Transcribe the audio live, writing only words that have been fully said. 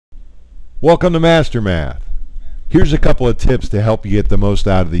Welcome to Master Math. Here's a couple of tips to help you get the most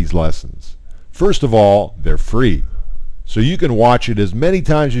out of these lessons. First of all, they're free, so you can watch it as many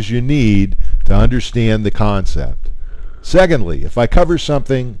times as you need to understand the concept. Secondly, if I cover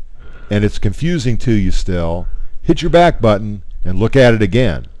something and it's confusing to you still, hit your back button and look at it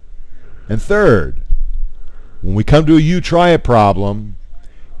again. And third, when we come to a you try it problem,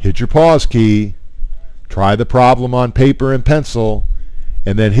 hit your pause key, try the problem on paper and pencil,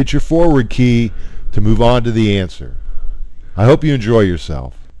 and then hit your forward key to move on to the answer. I hope you enjoy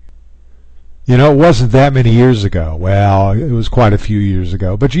yourself. You know, it wasn't that many years ago. Well, it was quite a few years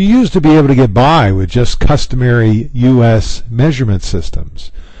ago. But you used to be able to get by with just customary U.S. measurement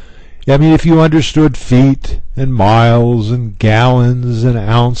systems. I mean, if you understood feet and miles and gallons and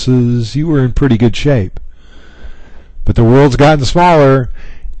ounces, you were in pretty good shape. But the world's gotten smaller,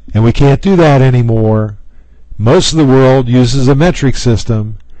 and we can't do that anymore. Most of the world uses a metric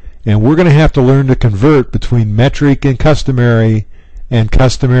system, and we're going to have to learn to convert between metric and customary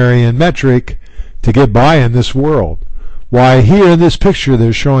and metric to get by in this world. Why, here in this picture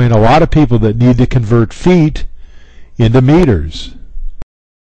they're showing a lot of people that need to convert feet into meters.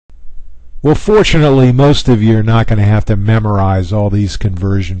 Well, fortunately, most of you are not going to have to memorize all these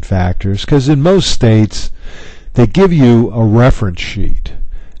conversion factors, because in most states they give you a reference sheet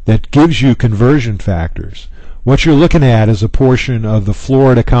that gives you conversion factors. What you're looking at is a portion of the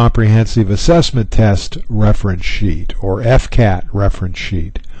Florida Comprehensive Assessment Test reference sheet, or FCAT reference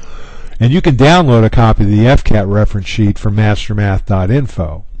sheet. And you can download a copy of the FCAT reference sheet from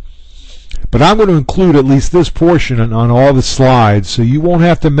mastermath.info. But I'm going to include at least this portion on all the slides, so you won't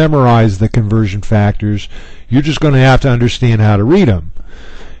have to memorize the conversion factors. You're just going to have to understand how to read them.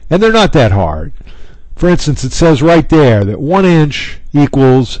 And they're not that hard. For instance, it says right there that 1 inch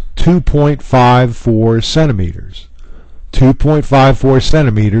equals 2.54 centimeters. 2.54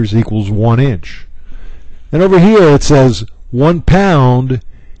 centimeters equals 1 inch. And over here it says 1 pound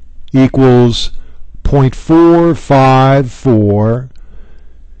equals 0.454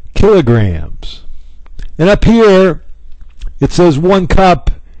 kilograms. And up here it says 1 cup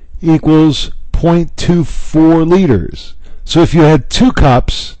equals 0.24 liters. So if you had 2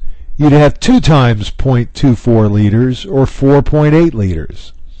 cups, you'd have 2 times 0.24 liters, or 4.8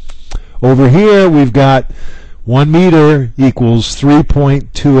 liters. Over here we've got 1 meter equals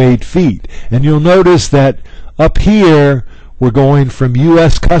 3.28 feet. And you'll notice that up here we're going from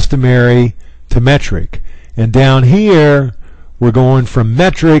U.S. customary to metric. And down here we're going from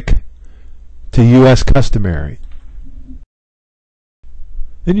metric to U.S. customary.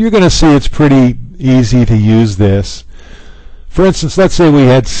 And you're going to see it's pretty easy to use this. For instance, let's say we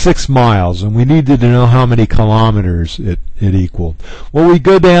had 6 miles and we needed to know how many kilometers it equaled. Well, we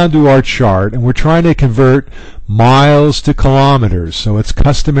go down to our chart and we're trying to convert miles to kilometers, so it's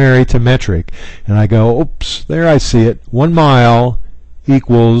customary to metric. And I go, oops, there I see it. 1 mile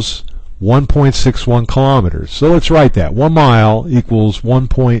equals 1.61 kilometers. So let's write that. 1 mile equals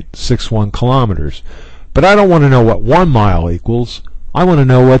 1.61 kilometers. But I don't want to know what 1 mile equals. I want to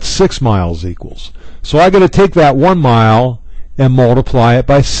know what 6 miles equals. So I got to take that 1 mile and multiply it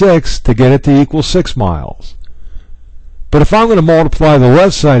by 6 to get it to equal 6 miles. But if I'm going to multiply the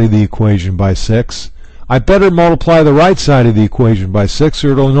left side of the equation by 6, I better multiply the right side of the equation by 6,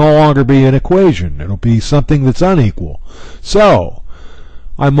 or it'll no longer be an equation. It'll be something that's unequal. So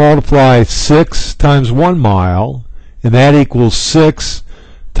I multiply 6 times 1 mile, and that equals 6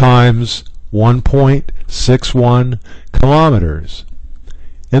 times 1.61 kilometers.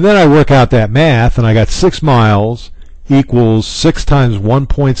 And then I work out that math, and I got 6 miles equals 6 times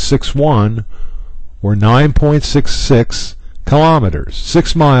 1.61, or 9.66 kilometers.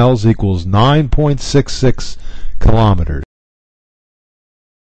 6 miles equals 9.66 kilometers.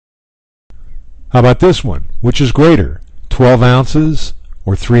 How about this one? Which is greater, 12 ounces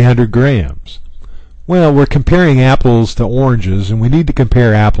or 300 grams? Well, we're comparing apples to oranges, and we need to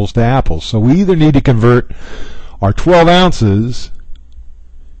compare apples to apples. So we either need to convert our 12 ounces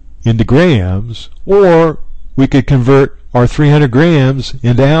into grams, or we could convert our 300 grams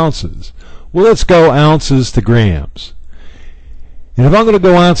into ounces. Well, let's go ounces to grams. And if I'm going to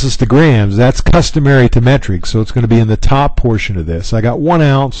go ounces to grams, that's customary to metric, so it's going to be in the top portion of this. I got 1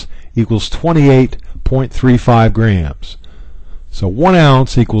 ounce equals 28.35 grams. So 1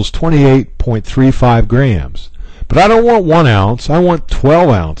 ounce equals 28.35 grams. But I don't want 1 ounce, I want 12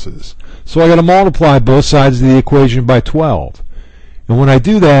 ounces. So I got to multiply both sides of the equation by 12. And when I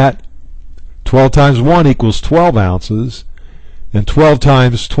do that, 12 times 1 equals 12 ounces, and 12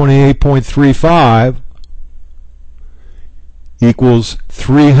 times 28.35 equals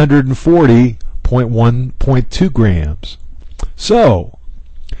 340.1.2 grams. So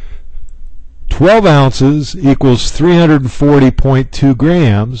 12 ounces equals 340.2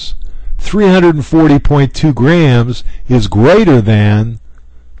 grams. 340.2 grams is greater than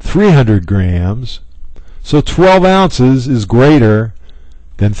 300 grams. So 12 ounces is greater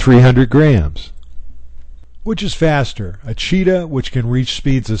than 300 grams. Which is faster, a cheetah which can reach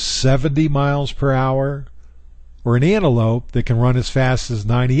speeds of 70 miles per hour, or an antelope that can run as fast as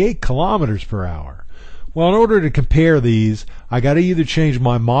 98 kilometers per hour? Well, in order to compare these, I got to either change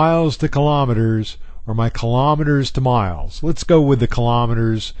my miles to kilometers or my kilometers to miles. Let's go with the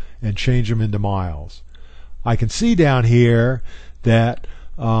kilometers and change them into miles. I can see down here that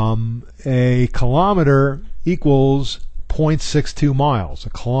a kilometer equals 0.62 miles. A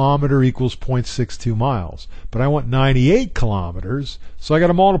kilometer equals 0.62 miles. But I want 98 kilometers, so I got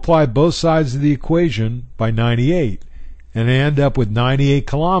to multiply both sides of the equation by 98. And I end up with 98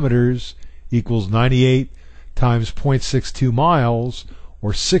 kilometers equals 98 times 0.62 miles,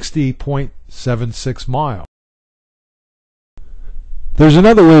 or 60.76 miles. There's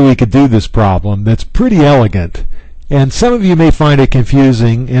another way we could do this problem that's pretty elegant, and some of you may find it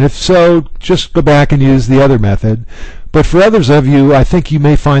confusing, and if so, just go back and use the other method. But for others of you, I think you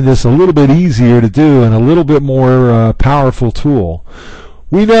may find this a little bit easier to do and a little bit more powerful tool.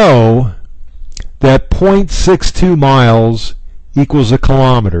 We know that 0.62 miles equals a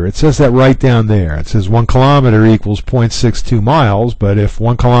kilometer. It says that right down there. It says 1 kilometer equals 0.62 miles, but if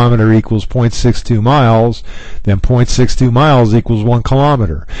 1 kilometer equals 0.62 miles, then 0.62 miles equals 1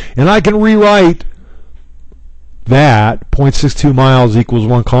 kilometer. And I can rewrite that 0.62 miles equals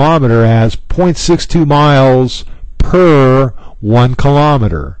 1 kilometer as 0.62 miles per 1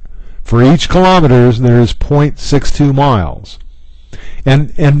 kilometer. For each kilometer there is 0.62 miles.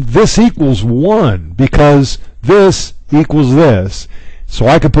 And this equals 1 because this equals this. So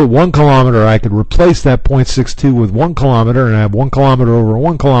I could put 1 kilometer, I could replace that 0.62 with 1 kilometer, and I have 1 kilometer over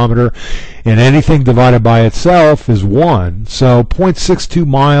 1 kilometer, and anything divided by itself is 1. So 0.62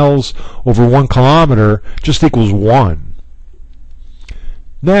 miles over 1 kilometer just equals 1.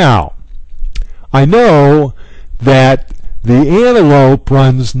 Now, I know that the antelope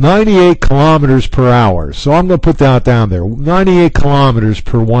runs 98 kilometers per hour. So I'm going to put that down there, 98 kilometers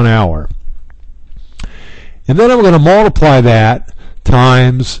per 1 hour. And then I'm going to multiply that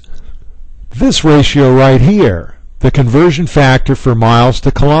times this ratio right here, the conversion factor for miles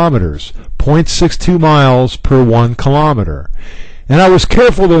to kilometers, 0.62 miles per 1 kilometer. And I was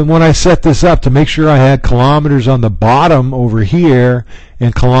careful when I set this up to make sure I had kilometers on the bottom over here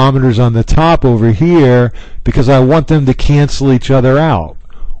and kilometers on the top over here, because I want them to cancel each other out,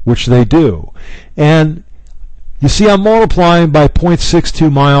 which they do. And you see, I'm multiplying by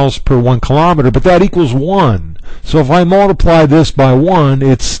 0.62 miles per 1 kilometer, but that equals 1. So if I multiply this by 1,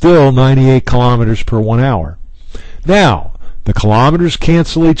 it's still 98 kilometers per 1 hour. Now, the kilometers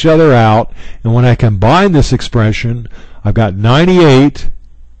cancel each other out, and when I combine this expression, I've got 98,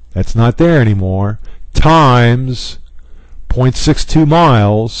 that's not there anymore, times 0.62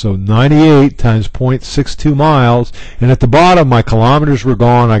 miles, so 98 times 0.62 miles, and at the bottom my kilometers were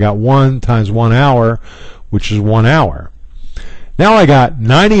gone. I got 1 times 1 hour, which is 1 hour. Now I got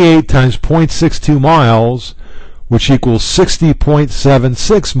 98 times 0.62 miles, which equals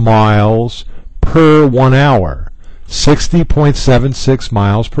 60.76 miles per 1 hour. 60.76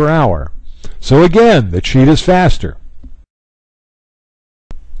 miles per hour. So again, the cheetah's faster.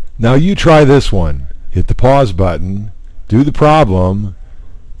 Now you try this one. Hit the pause button, do the problem,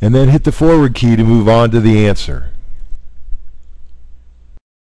 and then hit the forward key to move on to the answer.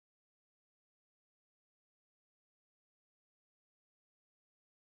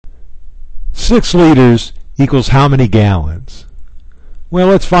 Six liters equals how many gallons? Well,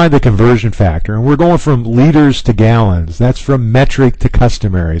 let's find the conversion factor, and we're going from liters to gallons. That's from metric to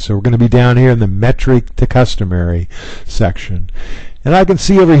customary. So we're going to be down here in the metric to customary section. And I can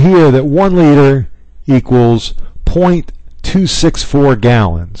see over here that 1 liter equals 0.264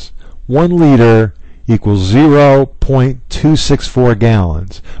 gallons. 1 liter equals 0.264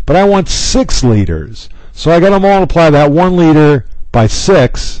 gallons. But I want 6 liters. So I got to multiply that 1 liter by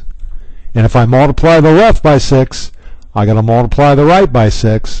 6. And if I multiply the left by 6, I got to multiply the right by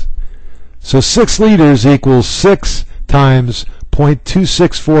 6. So 6 liters equals 6 times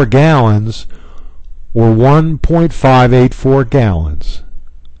 0.264 gallons, or 1.584 gallons.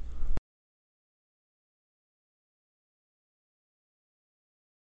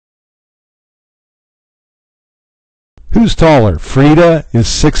 Who's taller? Frida is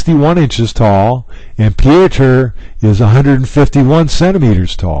 61 inches tall, and Pieter is 151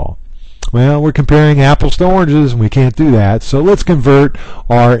 centimeters tall. Well, we're comparing apples to oranges, and we can't do that. So let's convert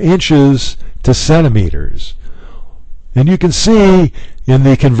our inches to centimeters. And you can see in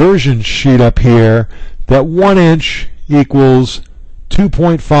the conversion sheet up here that 1 inch equals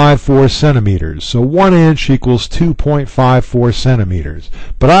 2.54 centimeters. So 1 inch equals 2.54 centimeters.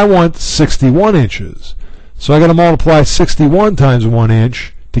 But I want 61 inches. So I got to multiply 61 times 1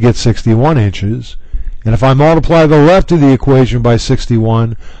 inch to get 61 inches. And if I multiply the left of the equation by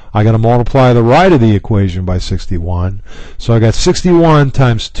 61, I got to multiply the right of the equation by 61. So I got 61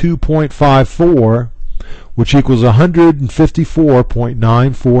 times 2.54, which equals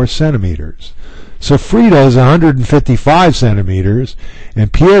 154.94 centimeters. So Frida is 155 centimeters,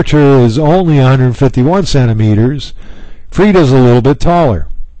 and Pieter is only 151 centimeters. Frida's a little bit taller.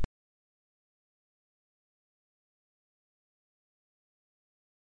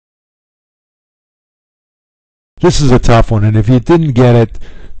 This is a tough one, and if you didn't get it,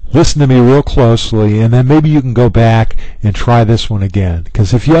 listen to me real closely, and then maybe you can go back and try this one again.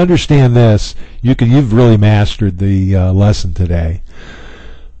 Because if you understand this, you've really mastered the lesson today.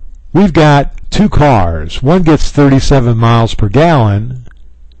 We've got two cars. One gets 37 miles per gallon,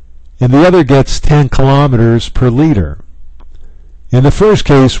 and the other gets 10 kilometers per liter. In the first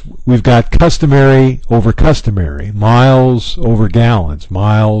case, we've got customary over customary, miles over gallons,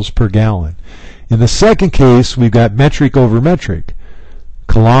 miles per gallon. In the second case, we've got metric over metric,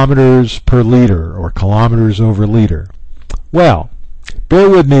 kilometers per liter, or kilometers over liter. Well, bear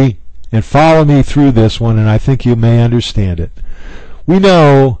with me and follow me through this one, and I think you may understand it. We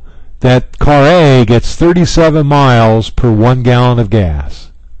know that car A gets 37 miles per 1 gallon of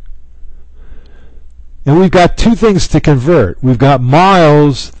gas. And we've got two things to convert. We've got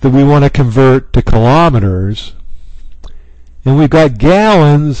miles that we want to convert to kilometers, and we've got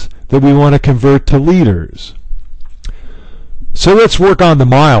gallons that we want to convert to liters. So let's work on the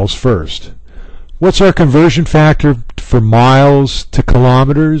miles first. What's our conversion factor for miles to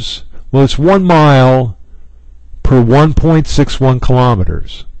kilometers? Well, it's 1 mile per 1.61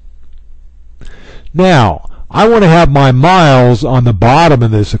 kilometers. Now, I want to have my miles on the bottom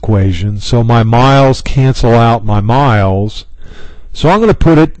of this equation, so my miles cancel out my miles. So I'm going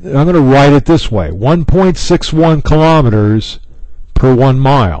to write it this way: 1.61 kilometers per 1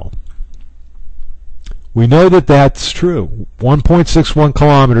 mile. We know that that's true. 1.61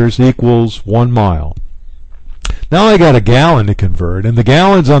 kilometers equals 1 mile. Now I got a gallon to convert, and the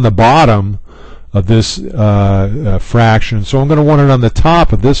gallon's on the bottom of this fraction, so I'm going to want it on the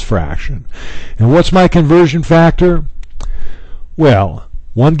top of this fraction. And what's my conversion factor? Well,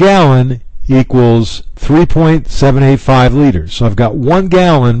 1 gallon equals 3.785 liters. So I've got 1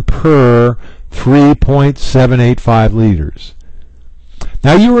 gallon per 3.785 liters.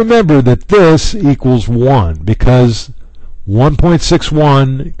 Now you remember that this equals 1 because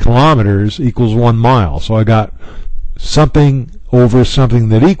 1.61 kilometers equals 1 mile. So I got something over something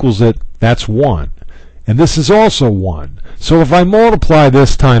that equals it, that's 1. And this is also 1. So if I multiply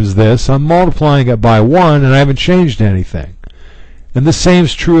this times this, I'm multiplying it by 1 and I haven't changed anything. And the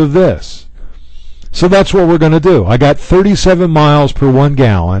same's true of this. So that's what we're going to do. I got 37 miles per 1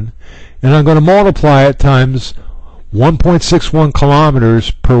 gallon, and I'm going to multiply it times 1.61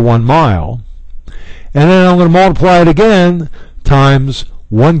 kilometers per 1 mile, and then I'm going to multiply it again times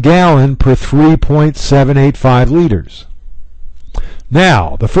 1 gallon per 3.785 liters.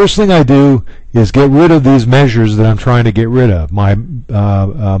 Now, the first thing I do is get rid of these measures that I'm trying to get rid of. My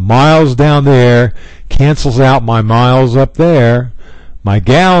miles down there cancels out my miles up there. My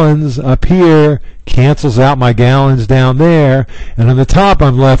gallons up here cancels out my gallons down there. And on the top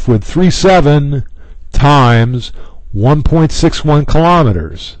I'm left with 37 times 1.61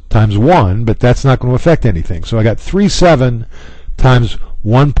 kilometers times 1, but that's not going to affect anything. So I got 37 times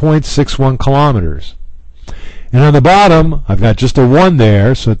 1.61 kilometers. And on the bottom, I've got just a 1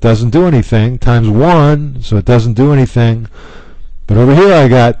 there, so it doesn't do anything, times 1, so it doesn't do anything. But over here I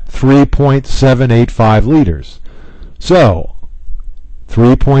got 3.785 liters. So,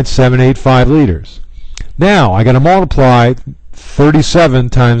 3.785 liters. Now, I got to multiply 37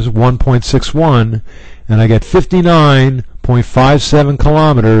 times 1.61, and I get 59.57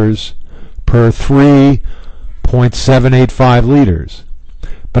 kilometers per 3.785 liters.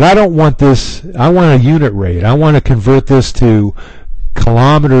 But I don't want this, I want a unit rate. I want to convert this to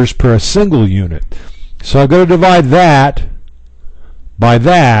kilometers per a single unit. So I've got to divide that by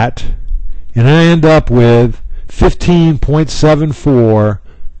that, and I end up with 15.74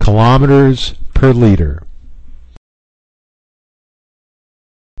 kilometers per liter.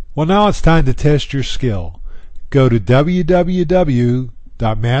 Well, now it's time to test your skill. Go to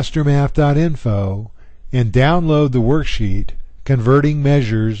www.mastermath.info and download the worksheet Converting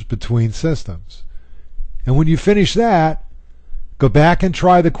Measures Between Systems. And when you finish that, go back and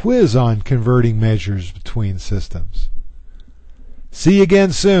try the quiz on converting measures between systems. See you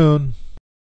again soon.